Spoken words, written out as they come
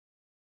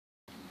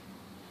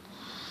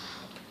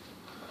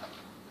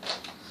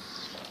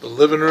the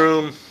living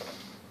room.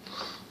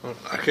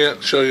 I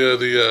can't show you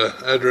the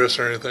address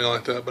or anything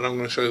like that, but I'm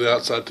going to show you the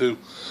outside too.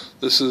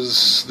 This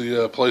is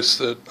the place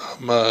that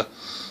I'm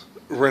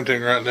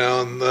renting right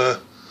now, and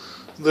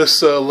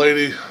this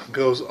lady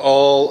goes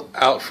all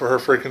out for her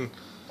freaking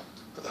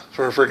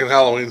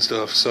Halloween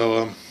stuff.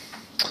 So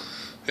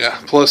yeah.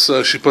 Plus,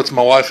 she puts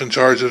my wife in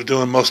charge of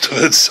doing most of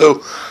it.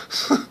 So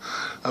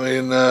I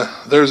mean,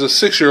 there's a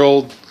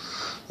 6-year-old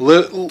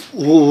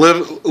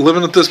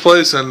living at this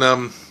place,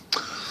 and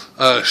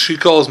she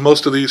calls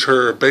most of these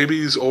her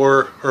babies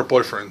or her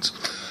boyfriends.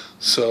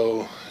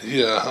 So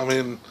yeah, I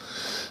mean,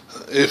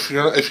 if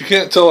you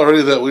can't tell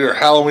already that we are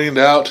Halloweened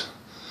out,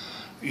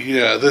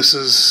 yeah, this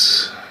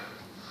is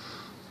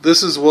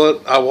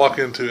what I walk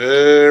into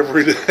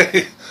every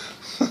day.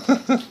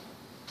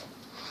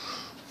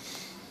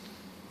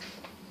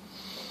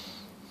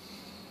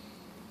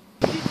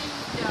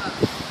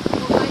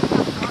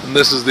 And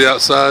this is the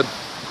outside.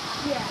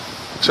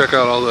 Check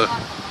out all the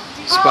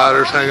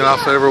spiders hanging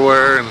off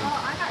everywhere, and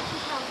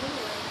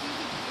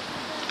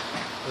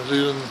there's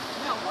even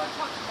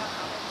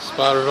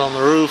spiders on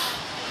the roof.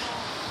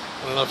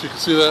 I don't know if you can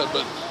see that,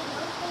 but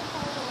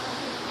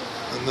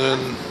and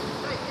then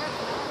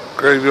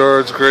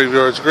graveyards.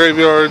 It's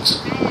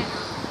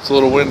a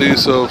little windy,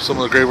 so some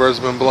of the graveyards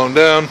have been blown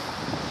down.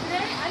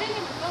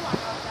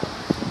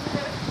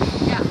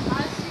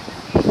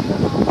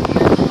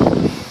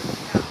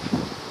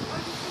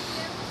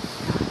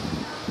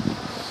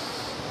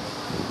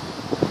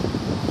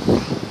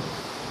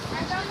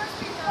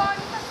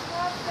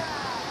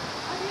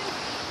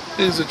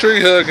 He's a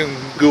tree hugging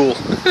ghoul.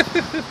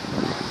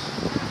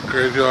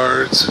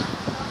 Graveyards.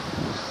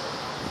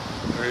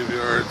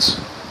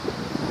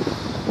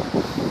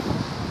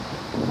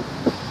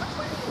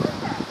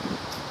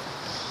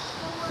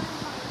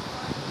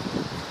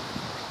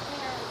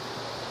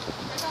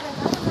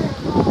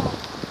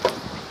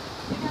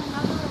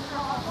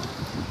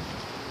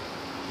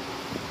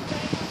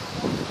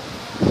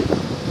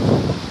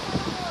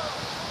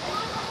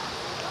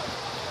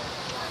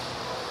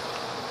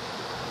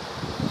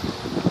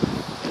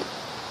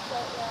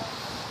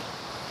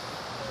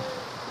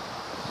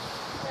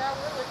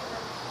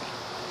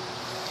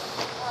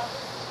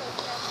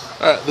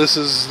 Alright, this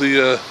is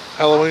the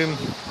Halloween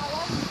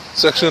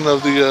section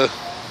of the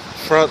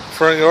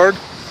front yard,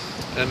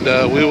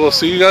 and we will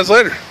see you guys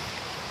later.